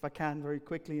 if I can, very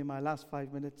quickly in my last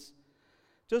 5 minutes,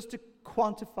 just to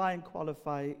quantify and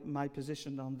qualify my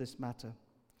position on this matter.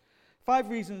 5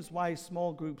 reasons why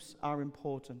small groups are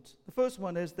important. The first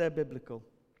one is they're biblical.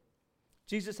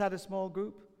 Jesus had a small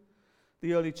group.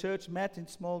 The early church met in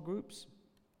small groups.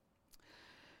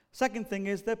 Second thing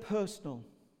is they're personal.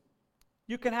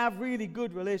 You can have really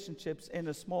good relationships in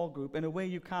a small group in a way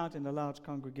you can't in a large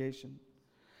congregation.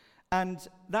 And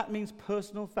that means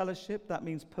personal fellowship. That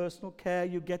means personal care.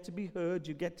 You get to be heard.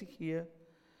 You get to hear.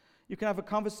 You can have a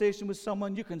conversation with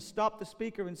someone. You can stop the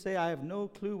speaker and say, I have no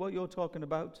clue what you're talking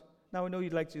about. Now, I know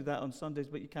you'd like to do that on Sundays,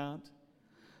 but you can't.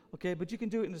 Okay, but you can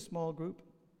do it in a small group.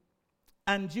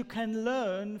 And you can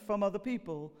learn from other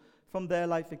people, from their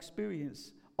life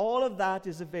experience. All of that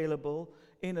is available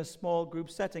in a small group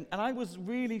setting. And I was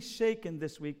really shaken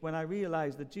this week when I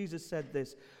realized that Jesus said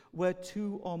this, where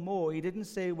 2 or more. He didn't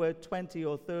say where 20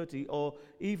 or 30 or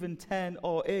even 10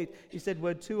 or 8. He said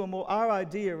where 2 or more. Our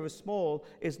idea of small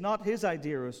is not his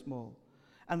idea of small.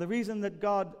 And the reason that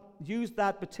God used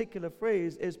that particular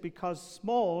phrase is because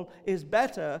small is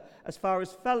better as far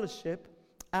as fellowship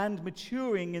and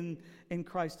maturing in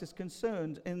Christ is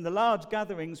concerned. In the large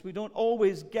gatherings, we don't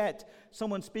always get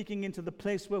someone speaking into the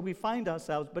place where we find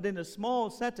ourselves, but in a small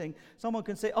setting, someone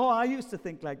can say, oh, I used to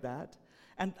think like that.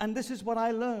 And this is what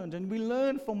I learned, and we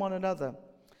learn from one another.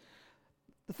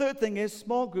 The third thing is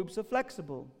small groups are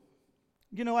flexible.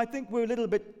 You know, I think we're a little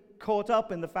bit caught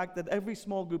up in the fact that every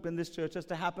small group in this church has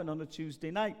to happen on a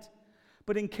Tuesday night.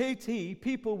 But in KT,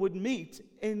 people would meet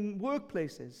in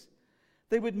workplaces.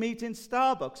 They would meet in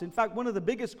Starbucks. In fact, one of the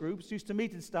biggest groups used to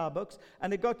meet in Starbucks,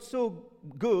 and it got so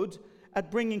good at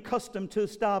bringing custom to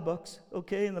Starbucks,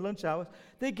 okay, in the lunch hours,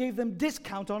 they gave them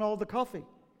discount on all the coffee.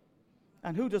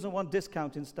 And who doesn't want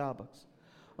discount in Starbucks?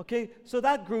 Okay, so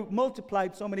that group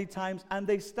multiplied so many times, and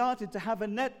they started to have a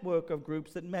network of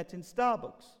groups that met in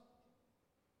Starbucks.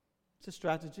 It's a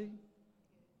strategy.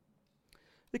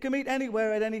 They can meet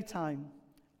anywhere at any time,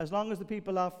 as long as the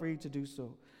people are free to do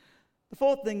so. The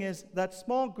fourth thing is that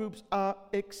small groups are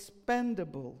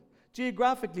expendable.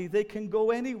 Geographically, they can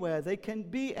go anywhere, they can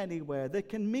be anywhere, they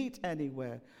can meet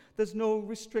anywhere. There's no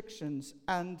restrictions.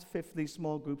 And fifthly,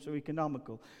 small groups are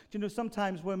economical. Do you know,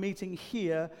 sometimes we're meeting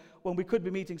here when we could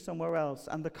be meeting somewhere else,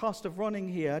 and the cost of running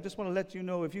here, I just want to let you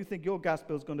know, if you think your gas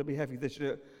bill is going to be heavy this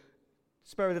year,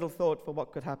 spare a little thought for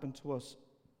what could happen to us.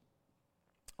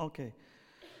 Okay.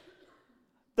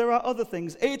 There are other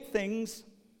things, 8 things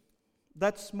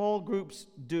that small groups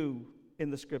do in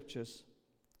the scriptures.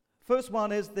 First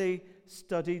one is they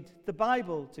studied the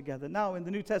Bible together. Now, in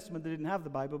the New Testament, they didn't have the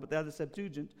Bible, but they had the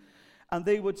Septuagint, and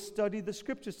they would study the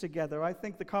scriptures together. I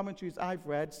think the commentaries I've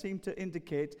read seem to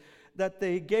indicate that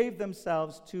they gave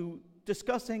themselves to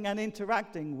discussing and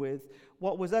interacting with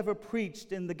what was ever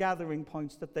preached in the gathering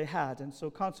points that they had, and so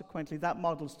consequently, that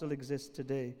model still exists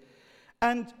today.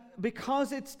 And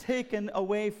because it's taken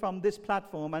away from this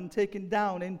platform and taken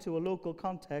down into a local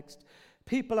context,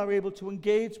 people are able to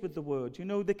engage with the word. You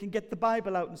know, they can get the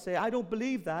Bible out and say, I don't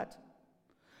believe that.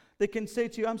 They can say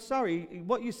to you, I'm sorry,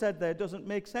 what you said there doesn't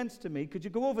make sense to me. Could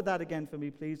you go over that again for me,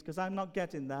 please? Because I'm not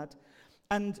getting that.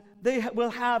 And they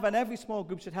will have, and every small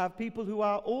group should have, people who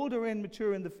are older and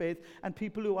mature in the faith and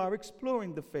people who are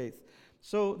exploring the faith.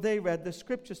 So they read the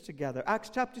scriptures together. Acts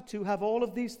chapter 2 have all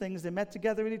of these things. They met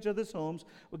together in each other's homes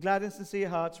with glad and sincere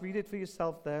hearts. Read it for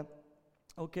yourself there.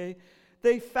 Okay?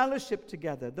 They fellowshiped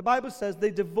together. The Bible says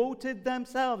they devoted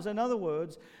themselves. In other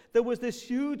words, there was this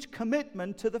huge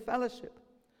commitment to the fellowship.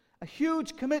 A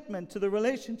huge commitment to the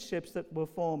relationships that were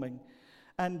forming.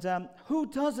 And who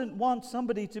doesn't want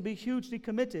somebody to be hugely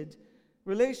committed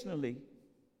relationally?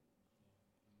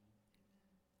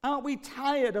 Aren't we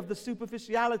tired of the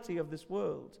superficiality of this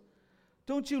world?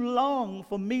 Don't you long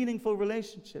for meaningful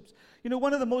relationships? You know,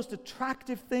 one of the most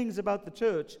attractive things about the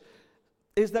church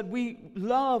is that we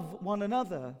love one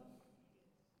another.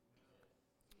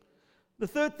 The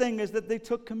third thing is that they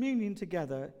took communion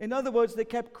together. In other words, they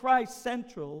kept Christ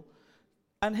central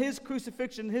and his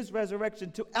crucifixion, his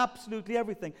resurrection to absolutely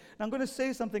everything. Now, I'm going to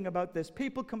say something about this.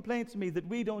 People complain to me that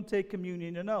we don't take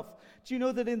communion enough. Do you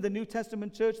know that in the New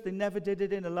Testament church, they never did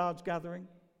it in a large gathering?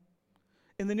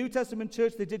 In the New Testament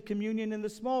church, they did communion in the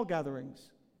small gatherings.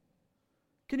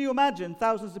 Can you imagine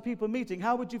thousands of people meeting?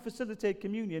 How would you facilitate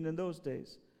communion in those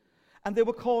days? And they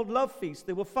were called love feasts.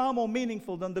 They were far more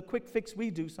meaningful than the quick fix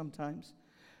we do sometimes.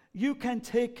 You can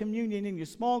take communion in your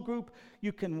small group.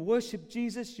 You can worship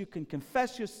Jesus. You can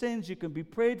confess your sins. You can be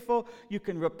prayed for. You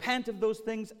can repent of those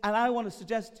things. And I want to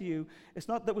suggest to you, it's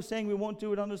not that we're saying we won't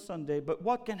do it on a Sunday, but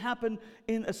what can happen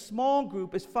in a small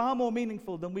group is far more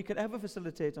meaningful than we could ever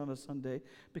facilitate on a Sunday,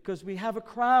 because we have a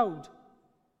crowd.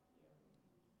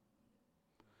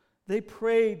 They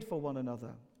prayed for one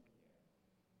another.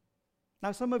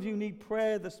 Now, some of you need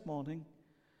prayer this morning.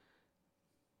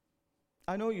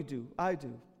 I know you do. I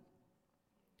do.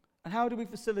 And how do we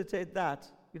facilitate that?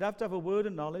 You'd have to have a word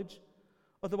of knowledge.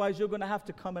 Otherwise, you're going to have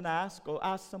to come and ask, or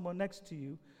ask someone next to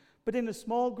you. But in a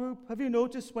small group, have you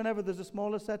noticed whenever there's a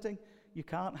smaller setting, you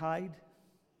can't hide?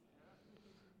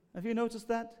 Have you noticed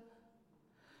that?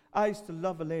 I used to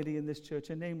love a lady in this church.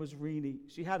 Her name was Reenie.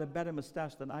 She had a better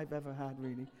mustache than I've ever had,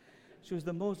 Reenie. She was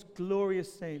the most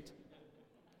glorious saint.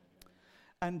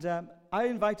 And I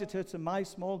invited her to my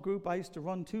small group. I used to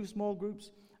run 2 small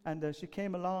groups. And she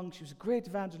came along. She was a great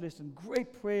evangelist and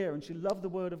great prayer. And she loved the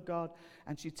Word of God.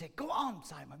 And she'd say, "Go on,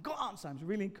 Simon. Go on, Simon." She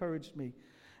really encouraged me.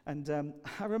 And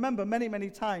I remember many, many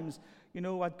times,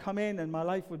 I'd come in and my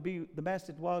life would be the best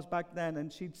it was back then.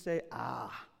 And she'd say,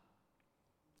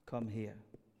 "Come here.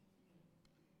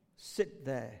 Sit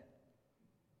there.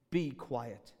 Be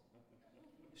quiet."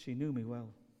 She knew me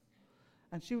well.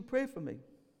 And she would pray for me.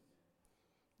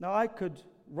 Now, I could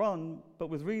run, but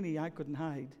with Reenie, I couldn't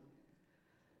hide.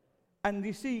 And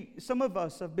you see, some of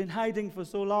us have been hiding for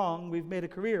so long, we've made a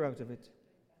career out of it.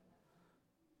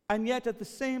 And yet, at the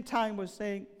same time, we're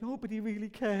saying, nobody really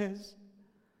cares.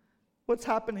 What's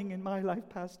happening in my life,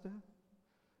 Pastor?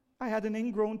 I had an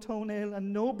ingrown toenail,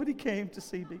 and nobody came to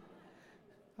see me.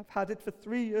 I've had it for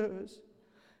 3 years.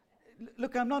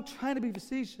 Look, I'm not trying to be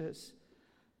facetious,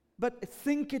 but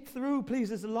think it through, please.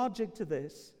 There's a logic to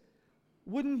this.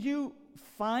 Wouldn't you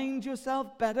find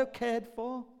yourself better cared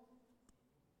for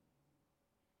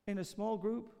in a small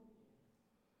group?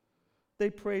 They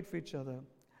prayed for each other,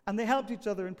 and they helped each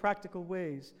other in practical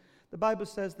ways. The Bible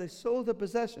says they sold their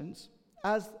possessions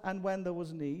as and when there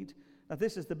was need. Now,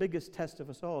 this is the biggest test of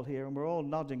us all here, and we're all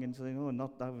nodding and saying, I'm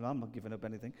not giving up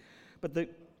anything. But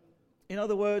in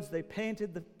other words, they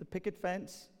painted the picket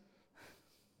fence.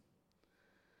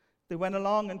 They went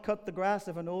along and cut the grass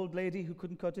of an old lady who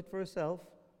couldn't cut it for herself.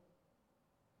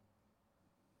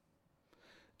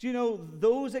 Do you know,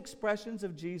 those expressions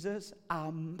of Jesus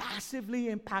are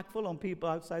massively impactful on people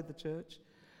outside the church?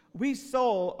 We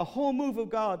saw a whole move of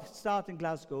God start in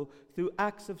Glasgow through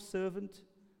acts of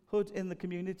servanthood in the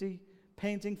community,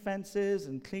 painting fences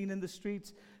and cleaning the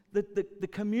streets. The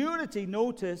community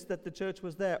noticed that the church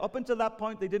was there. Up until that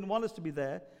point, they didn't want us to be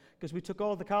there, because we took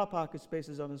all the car parking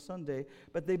spaces on a Sunday,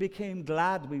 but they became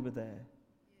glad we were there.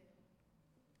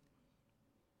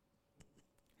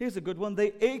 Here's a good one.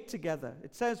 They ate together.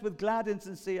 It says with glad and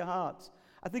sincere hearts.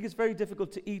 I think it's very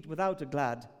difficult to eat without a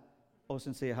glad or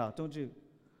sincere heart, don't you?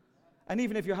 And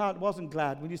even if your heart wasn't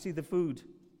glad, when you see the food,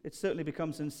 it certainly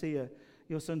becomes sincere.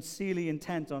 You're sincerely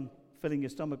intent on filling your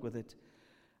stomach with it.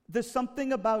 There's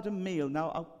something about a meal.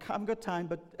 Now, I haven't got time,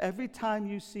 but every time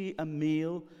you see a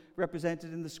meal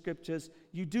represented in the scriptures,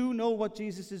 you do know what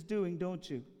Jesus is doing, don't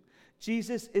you?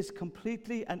 Jesus is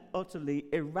completely and utterly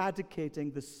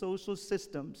eradicating the social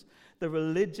systems, the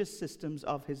religious systems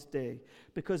of his day.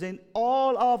 Because in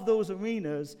all of those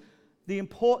arenas, the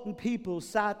important people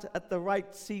sat at the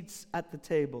right seats at the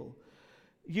table.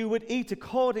 You would eat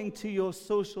according to your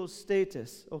social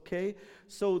status, okay?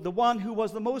 So the one who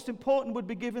was the most important would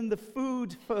be given the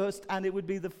food first, and it would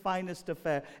be the finest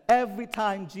affair. Every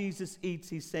time Jesus eats,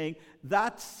 he's saying,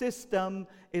 that system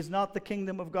is not the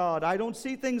kingdom of God. I don't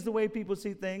see things the way people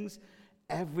see things.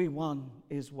 Everyone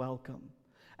is welcome.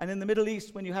 And in the Middle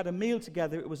East, when you had a meal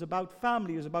together, it was about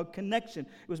family, it was about connection,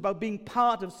 it was about being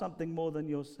part of something more than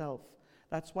yourself.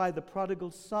 That's why the prodigal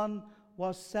son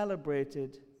was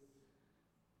celebrated,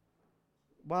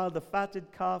 while the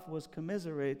fatted calf was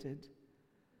commiserated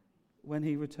when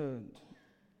he returned.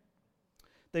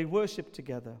 They worshiped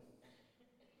together.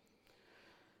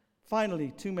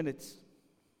 Finally, 2 minutes.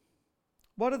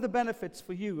 What are the benefits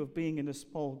for you of being in a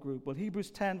small group? Well, Hebrews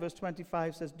 10 verse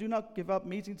 25 says, "Do not give up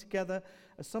meeting together,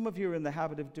 as some of you are in the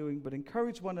habit of doing, but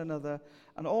encourage one another,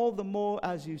 and all the more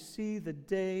as you see the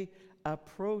day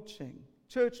approaching."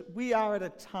 Church, we are at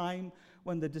a time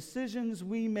when the decisions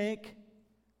we make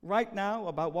right now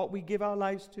about what we give our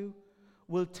lives to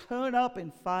will turn up in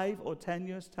 5 or 10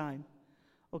 years' time.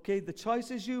 Okay, the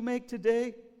choices you make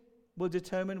today will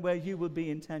determine where you will be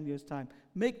in 10 years' time.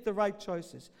 Make the right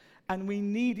choices. And we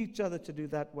need each other to do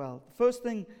that well. The first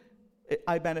thing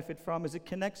I benefit from is it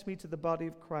connects me to the body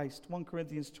of Christ. 1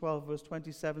 Corinthians 12 verse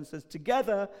 27 says,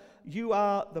 together you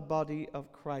are the body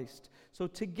of Christ. So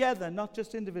together, not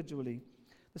just individually.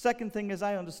 The second thing is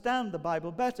I understand the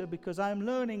Bible better because I'm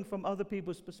learning from other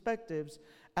people's perspectives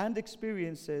and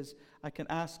experiences. I can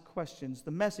ask questions.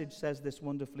 The Message says this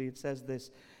wonderfully. It says this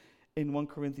in 1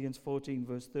 Corinthians 14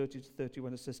 verse 30 to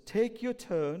 31. It says, take your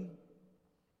turn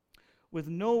with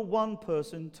no one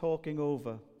person talking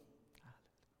over.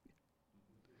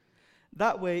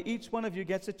 That way, each one of you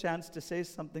gets a chance to say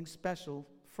something special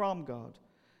from God,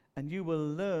 and you will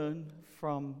learn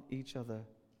from each other.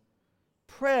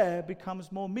 Prayer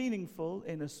becomes more meaningful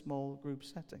in a small group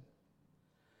setting.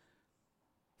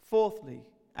 Fourthly,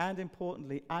 and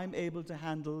importantly, I'm able to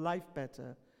handle life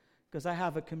better because I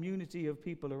have a community of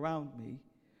people around me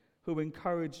who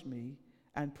encourage me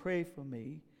and pray for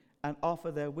me and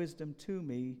offer their wisdom to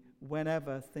me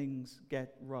whenever things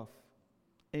get rough.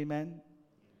 Amen?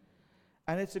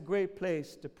 And it's a great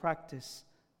place to practice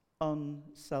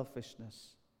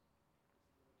unselfishness.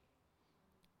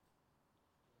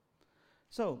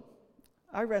 So,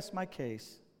 I rest my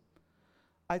case.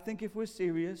 I think if we're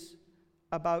serious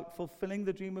about fulfilling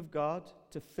the dream of God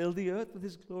to fill the earth with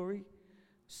His glory,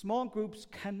 small groups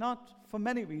cannot, for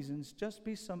many reasons, just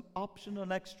be some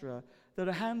optional extra that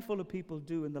a handful of people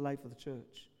do in the life of the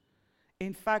church.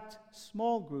 In fact,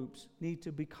 small groups need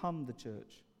to become the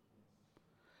church.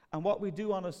 And what we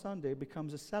do on a Sunday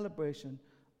becomes a celebration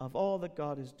of all that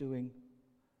God is doing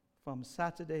from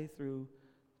Saturday through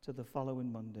to the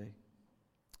following Monday.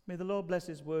 May the Lord bless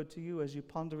His word to you as you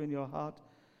ponder in your heart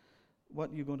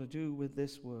what you're going to do with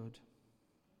this word.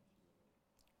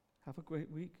 Have a great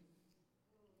week.